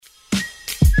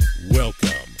Welcome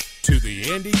to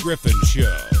the Andy Griffin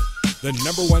Show, the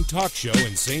number one talk show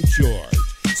in St. George,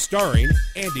 starring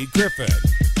Andy Griffin.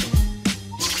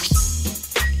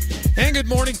 And good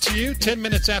morning to you. 10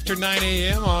 minutes after 9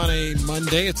 a.m. on a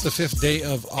Monday. It's the 5th day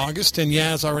of August. And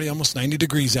yeah, it's already almost 90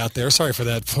 degrees out there. Sorry for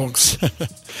that, folks.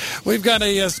 We've got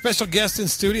a special guest in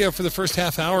studio for the first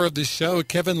half hour of the show,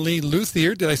 Kevin Lee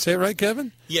Luthier. Did I say it right,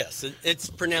 Kevin? Yes, it's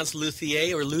pronounced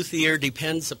Luthier or Luthier,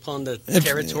 depends upon the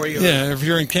territory. If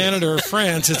you're in Canada or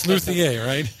France, it's Luthier,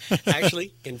 right?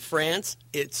 Actually, in France,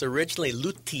 it's originally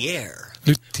Luthier,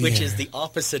 Luthier, which is the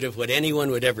opposite of what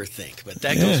anyone would ever think, but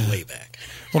that goes way back.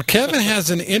 Well, Kevin has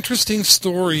an interesting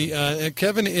story.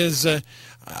 Kevin is,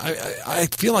 I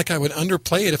feel like I would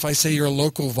underplay it if I say you're a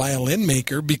local violin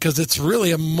maker, because it's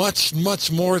really a much,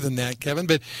 much more than that, Kevin.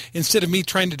 But instead of me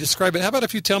trying to describe it, how about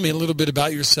if you tell me a little bit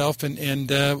about yourself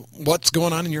and what's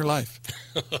going on in your life?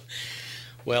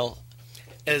 Well,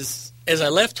 as I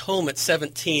left home at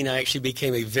 17, I actually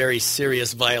became a very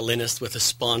serious violinist with a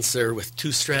sponsor, with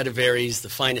 2 Stradivarius, the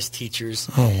finest teachers.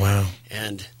 Oh, wow.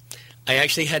 And I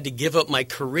actually had to give up my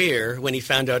career when he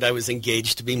found out I was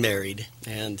engaged to be married.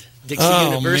 And Dixie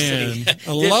University. Man.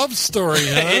 A love story,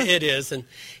 huh? It is.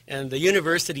 And the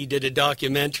university did a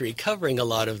documentary covering a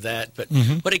lot of that. But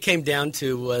what it came down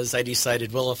to was I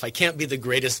decided, well, if I can't be the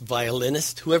greatest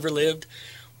violinist who ever lived,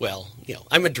 well,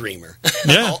 I'm a dreamer.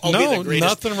 Yeah, I'll be the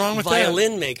greatest nothing wrong with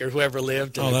violin maker who ever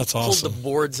lived. And that's awesome. Pulled the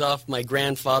boards off my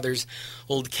grandfather's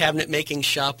old cabinet making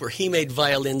shop where he made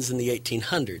violins in the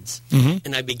 1800s,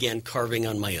 and I began carving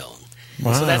on my own.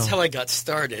 Wow. So that's how I got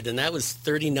started, and that was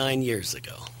 39 years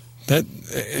ago.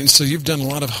 And so you've done a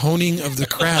lot of honing of the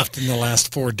craft in the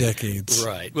last 4 decades.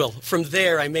 Right. Well, from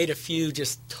there, I made a few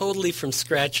just totally from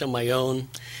scratch on my own,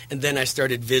 and then I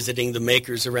started visiting the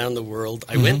makers around the world.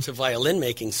 I went to violin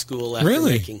making school after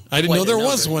making I didn't know there quite a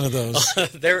was one of those.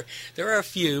 There are a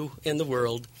few in the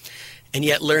world, and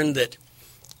yet learned that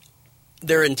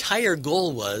their entire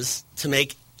goal was to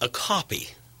make a copy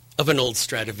of an old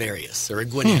Stradivarius or a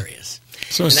Guarnerius.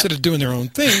 So instead of doing their own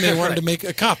thing, they wanted to make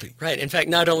a copy. Right. In fact,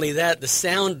 not only that, the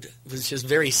sound was just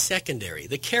very secondary.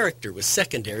 The character was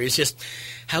secondary. It's just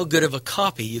how good of a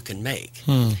copy you can make.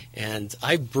 And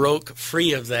I broke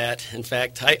free of that. In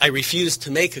fact, I refused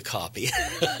to make a copy.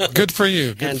 Good for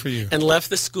you. Good for you. And left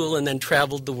the school and then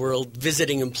traveled the world,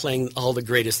 visiting and playing all the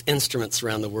greatest instruments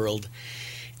around the world.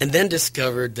 And then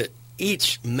discovered that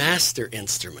each master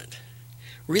instrument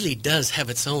really does have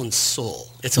its own soul,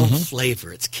 its own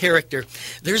flavor, its character.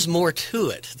 There's more to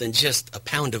it than just a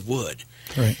pound of wood.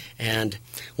 Right. And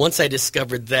once I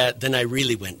discovered that, then I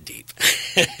really went deep.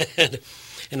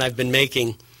 And I've been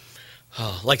making,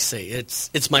 like I say,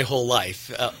 it's my whole life.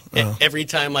 Every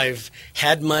time I've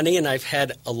had money, and I've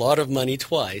had a lot of money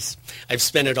twice, I've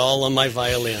spent it all on my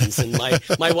violins. And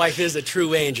my wife is a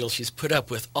true angel. She's put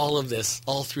up with all of this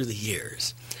all through the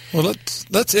years. Well,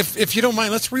 let's if you don't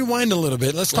mind, let's rewind a little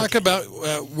bit. Let's talk about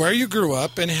where you grew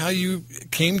up and how you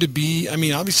came to be. I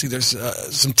mean, obviously there's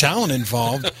some talent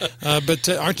involved, but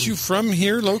aren't you from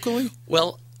here locally?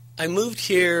 Well, I moved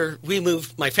here.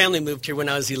 My family moved here when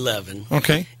I was 11.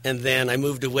 Okay. And then I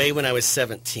moved away when I was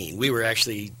 17. We were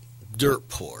actually dirt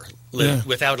poor, lived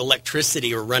without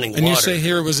electricity or running water. And you say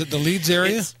here, was it the Leeds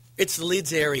area? It's the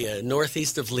Leeds area,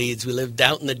 northeast of Leeds. We lived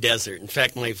out in the desert. In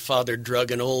fact, my father drug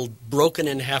an old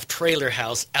broken-in-half trailer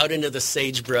house out into the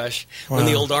sagebrush. Wow. When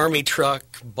the old army truck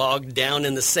bogged down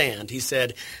in the sand, he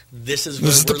said, this is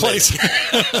the place.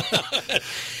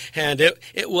 And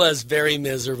it was very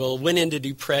miserable. Went into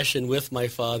depression with my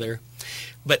father.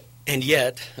 And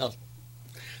yet,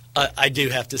 I do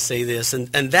have to say this, and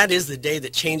that is the day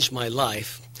that changed my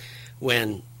life,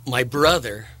 when my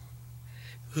brother,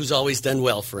 who's always done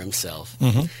well for himself,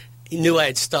 he knew I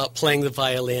had stopped playing the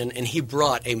violin, and he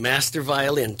brought a master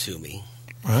violin to me,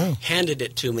 handed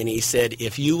it to me, and he said,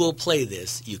 if you will play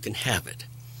this, you can have it.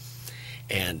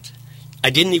 And I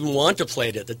didn't even want to play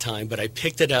it at the time, but I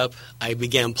picked it up, I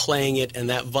began playing it, and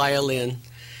that violin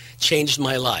changed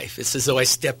my life. It's as though I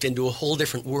stepped into a whole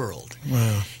different world.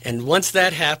 Wow. And once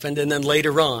that happened, and then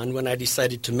later on, when I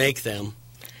decided to make them,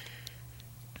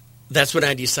 that's when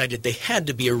I decided they had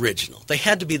to be original. They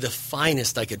had to be the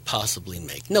finest I could possibly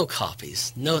make. No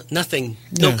copies, nothing,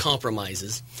 no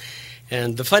compromises.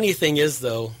 And the funny thing is,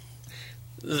 though,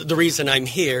 the reason I'm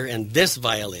here and this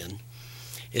violin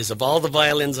is, of all the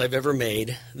violins I've ever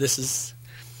made, this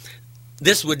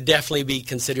would definitely be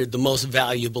considered the most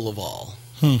valuable of all.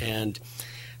 And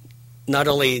not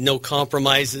only no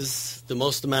compromises, the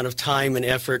most amount of time and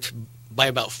effort by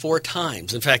about 4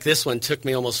 times. In fact, this one took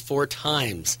me almost 4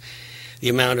 times the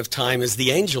amount of time as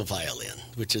the angel violin,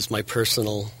 which is my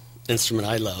personal instrument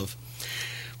I love.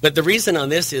 But the reason on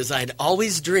this is I'd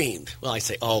always dreamed, well, I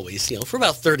say always, for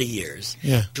about 30 years,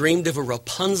 dreamed of a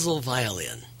Rapunzel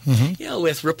violin.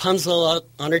 With Rapunzel out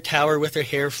on her tower with her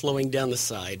hair flowing down the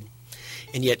side.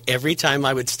 And yet every time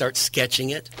I would start sketching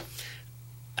it,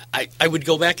 I would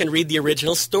go back and read the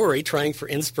original story trying for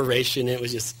inspiration. And it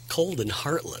was just cold and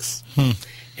heartless.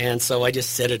 And so I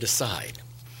just set it aside.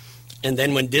 And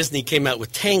then when Disney came out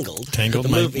with Tangled, the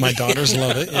movie, my daughters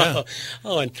love it, yeah.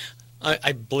 And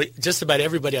I believe just about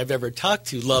everybody I've ever talked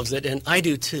to loves it, and I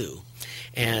do too.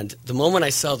 And the moment I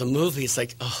saw the movie, it's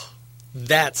like, oh,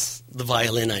 that's the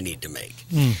violin I need to make.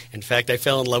 In fact, I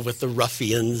fell in love with the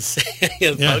ruffians,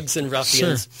 thugs and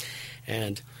ruffians. Sure.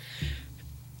 And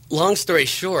long story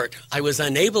short, I was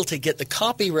unable to get the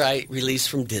copyright release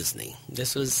from Disney.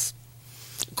 This was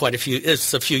a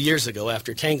few years ago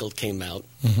after Tangled came out.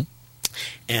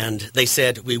 And they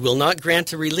said, we will not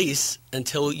grant a release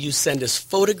until you send us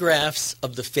photographs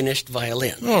of the finished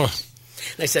violin. Oh.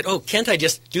 And I said, can't I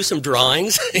just do some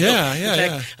drawings? Take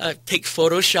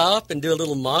Photoshop and do a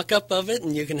little mock-up of it,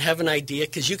 and you can have an idea,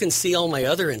 because you can see all my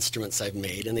other instruments I've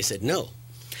made. And they said, no,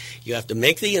 you have to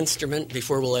make the instrument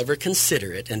before we'll ever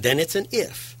consider it, and then it's an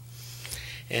if.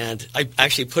 And I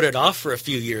actually put it off for a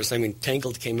few years. I mean,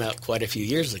 Tangled came out quite a few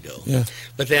years ago. Yeah.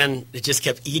 But then it just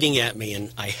kept eating at me,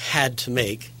 and I had to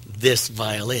make this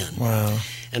violin. Wow.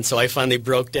 And so I finally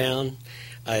broke down,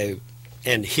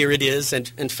 and here it is. And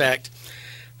in fact,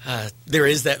 there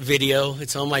is that video.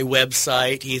 It's on my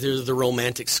website, either the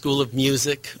Romantic School of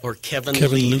Music or Kevin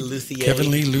Lee Luthier.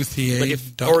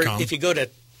 KevinLeeLuthier.com. Or if you go to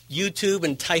YouTube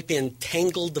and type in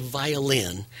Tangled the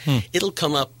Violin, it'll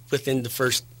come up within the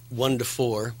first 1 to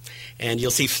 4, and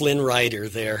you'll see Flynn Rider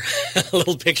there, a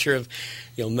little picture of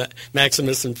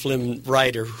Maximus and Flynn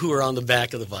Rider, who are on the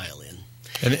back of the violin.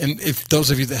 And if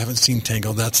those of you that haven't seen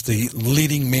Tangled, that's the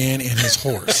leading man and his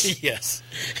horse. Yes.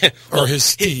 Or his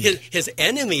steed. His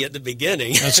enemy at the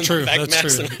beginning. That's true. In fact, That's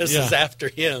Maximus true. Yeah. is after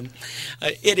him.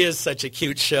 It is such a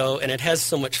cute show, and it has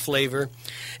so much flavor.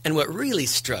 And what really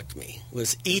struck me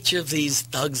was each of these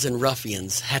thugs and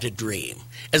ruffians had a dream,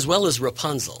 as well as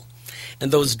Rapunzel.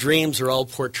 And those dreams are all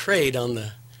portrayed on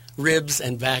the ribs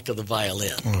and back of the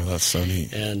violin. Oh, that's so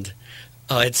neat.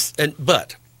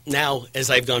 But now, as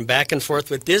I've gone back and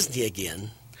forth with Disney again,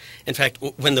 in fact,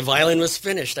 when the violin was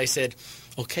finished, I said,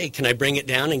 okay, can I bring it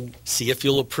down and see if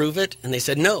you'll approve it? And they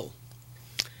said, no.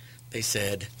 They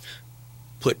said,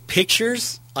 put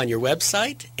pictures on your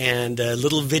website and a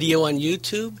little video on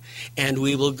YouTube, and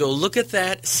we will go look at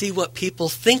that, see what people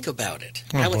think about it,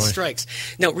 how it strikes.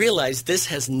 Now, realize this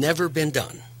has never been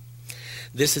done.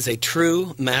 This is a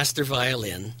true master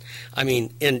violin. I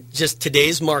mean, in just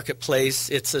today's marketplace,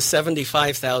 it's a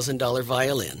 $75,000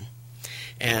 violin.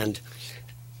 And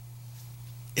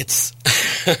it's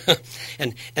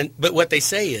but what they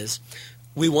say is,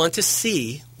 we want to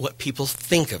see what people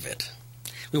think of it.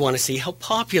 We want to see how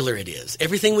popular it is.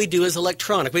 Everything we do is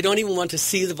electronic. We don't even want to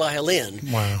see the violin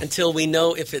until we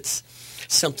know if it's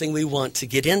something we want to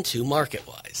get into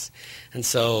market-wise. And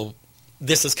so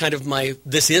this is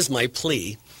my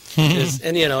plea.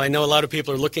 And, I know a lot of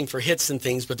people are looking for hits and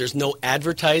things, but there's no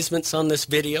advertisements on this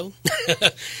video.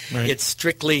 Right. It's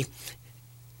strictly,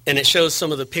 and it shows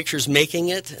some of the pictures making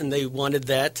it, and they wanted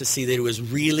that to see that it was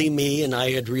really me and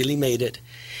I had really made it.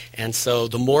 And so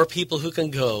the more people who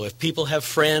can go, if people have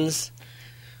friends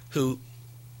who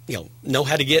know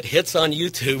how to get hits on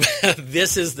YouTube,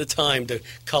 this is the time to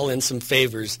call in some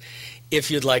favors if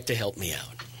you'd like to help me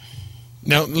out.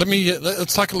 Now,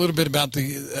 let's talk a little bit about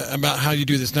how you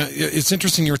do this. Now, it's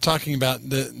interesting you were talking about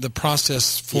the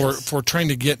process for trying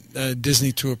to get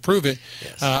Disney to approve it.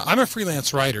 Yes. I'm a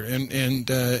freelance writer, and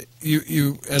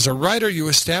you as a writer, you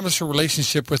establish a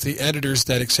relationship with the editors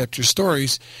that accept your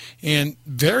stories, and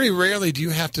very rarely do you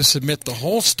have to submit the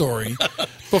whole story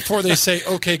before they say,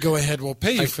 okay, go ahead, we'll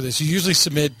pay you for this. You usually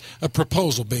submit a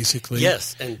proposal, basically.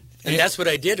 Yes, and that's what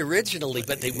I did originally,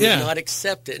 but they would not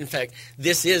accept it. In fact,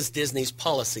 this is Disney's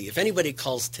policy. If anybody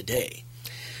calls today,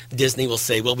 Disney will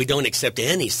say, well, we don't accept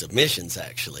any submissions,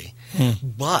 actually.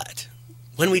 But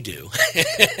when we do,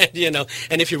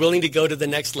 and if you're willing to go to the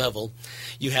next level,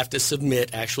 you have to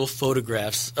submit actual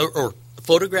photographs or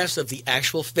photographs of the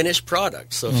actual finished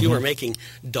product. So if you were making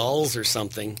dolls or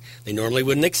something, they normally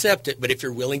wouldn't accept it. But if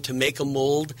you're willing to make a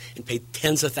mold and pay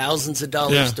tens of thousands of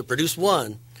dollars to produce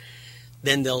one,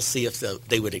 then they'll see if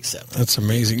they would accept it. That's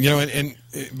amazing. And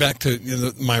back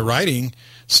to my writing,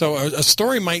 so a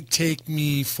story might take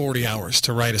me 40 hours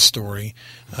to write a story,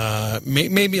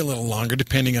 maybe a little longer,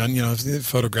 depending on,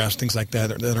 photographs, things like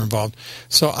that are involved.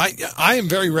 So I am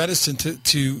very reticent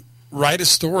to write a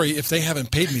story if they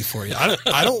haven't paid me for it.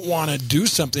 I don't want to do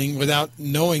something without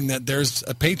knowing that there's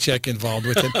a paycheck involved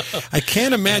with it. I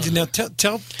can't imagine. Now,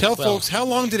 tell folks, how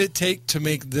long did it take to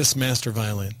make this master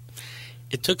violin?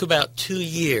 It took about 2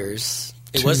 years.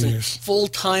 It wasn't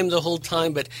full-time the whole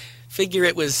time, but figure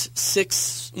it was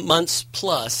 6 months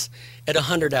plus at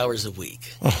 100 hours a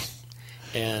week. Oh.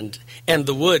 And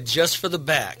the wood, just for the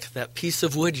back, that piece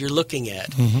of wood you're looking at,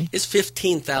 is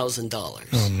 $15,000.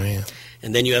 Oh, man.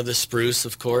 And then you have the spruce,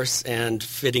 of course, and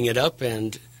fitting it up,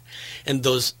 and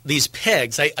these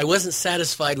pegs. I wasn't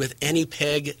satisfied with any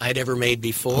peg I'd ever made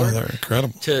before. Oh, they're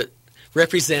incredible. To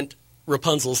represent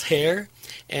Rapunzel's hair,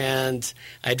 and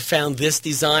I'd found this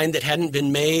design that hadn't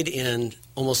been made in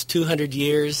almost 200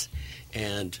 years,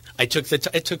 and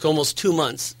it took almost 2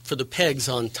 months for the pegs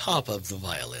on top of the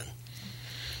violin.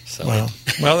 So wow.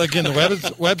 Well, again, the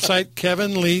website,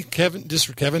 Kevin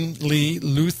Lee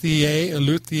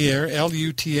Luthier,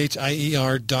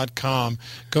 LUTHIER.com.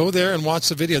 Go there and watch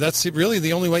the video. That's really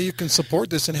the only way you can support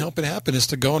this and help it happen is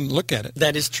to go and look at it.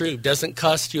 That is true. Doesn't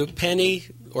cost you a penny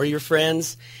or your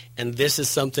friends, and this is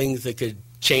something that could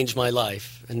change my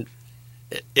life. And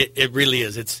it really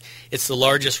is. It's the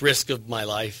largest risk of my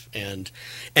life, and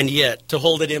yet to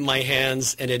hold it in my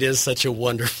hands, and it is such a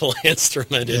wonderful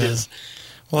instrument. It is.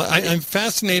 Well, I'm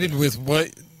fascinated with what,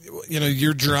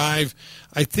 your drive.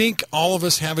 I think all of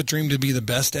us have a dream to be the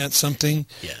best at something.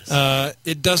 Yes.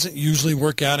 It doesn't usually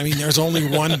work out. I mean, there's only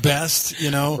one best,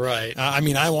 Right.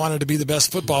 I wanted to be the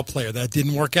best football player. That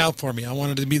didn't work out for me. I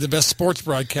wanted to be the best sports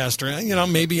broadcaster.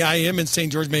 Maybe I am in St.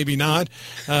 George, maybe not.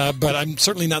 But I'm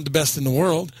certainly not the best in the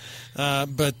world.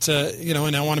 And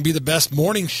I want to be the best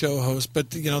morning show host, but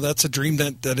that's a dream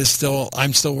that is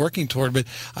I'm still working toward. But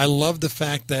I love the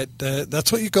fact that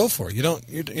that's what you go for. You're not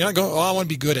going, I want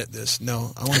to be good at this.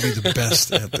 No, I want to be the best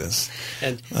at this.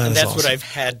 and that's awesome. what I've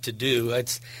had to do.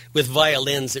 With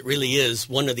violins, it really is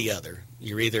one or the other.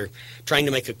 You're either trying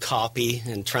to make a copy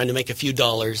and trying to make a few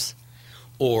dollars,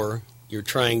 or you're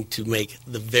trying to make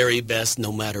the very best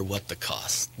no matter what the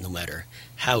cost, no matter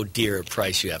how dear a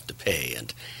price you have to pay.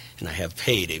 And I have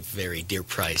paid a very dear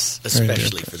price,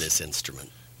 especially for this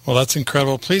instrument. Well, that's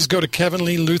incredible. Please go to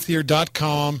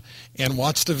KevinLeeLuthier.com and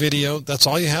watch the video. That's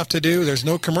all you have to do. There's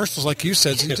no commercials, like you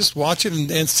said, so you just watch it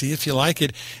and see if you like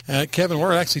it. Kevin,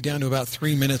 we're actually down to about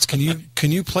 3 minutes.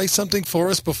 Can you play something for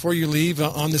us before you leave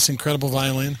on this incredible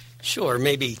violin? Sure,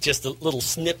 maybe just a little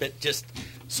snippet, just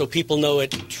so people know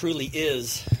it truly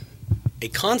is a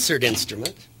concert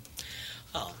instrument.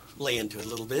 I'll lay into it a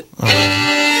little bit. All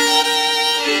right.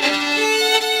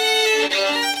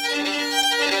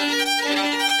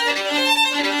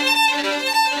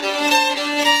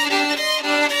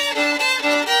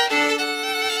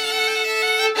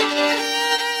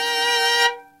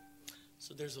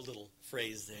 So there's a little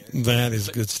phrase there. That is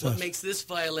good stuff. What makes this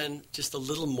violin just a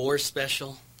little more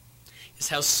special is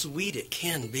how sweet it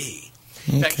can be.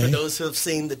 In fact, for those who have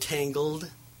seen The Tangled,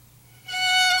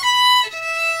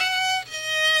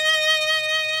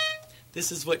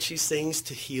 this is what she sings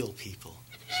to heal people.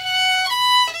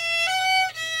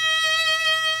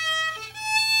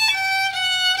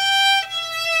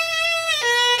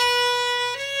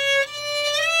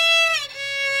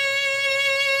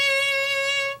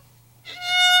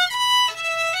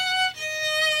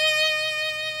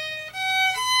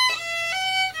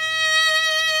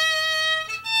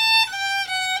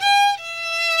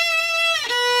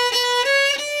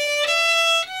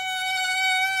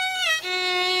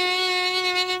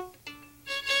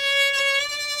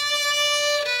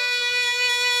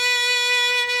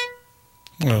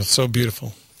 Oh, it's so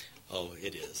beautiful. Oh,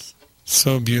 it is.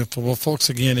 So beautiful. Well, folks,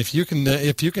 again, if you can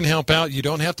help out, you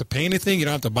don't have to pay anything. You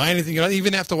don't have to buy anything. You don't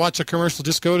even have to watch a commercial.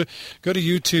 Just go to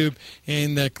YouTube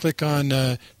and click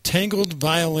on Tangled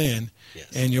Violin,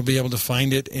 and you'll be able to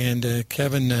find it. And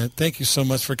Kevin, thank you so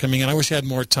much for coming in. I wish I had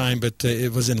more time, but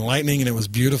it was enlightening and it was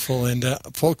beautiful. And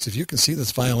folks, if you can see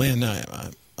this violin,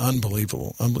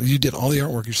 unbelievable. You did all the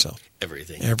artwork yourself.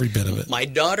 Everything. Every bit of it. My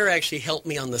daughter actually helped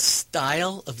me on the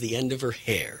style of the end of her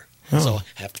hair. Oh. So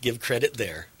I have to give credit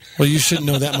there. Well, you shouldn't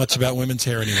know that much about women's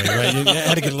hair anyway, right? You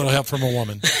had to get a little help from a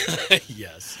woman.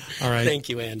 Yes. All right. Thank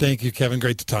you, Andy. Thank you, Kevin.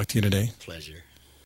 Great to talk to you today. Pleasure.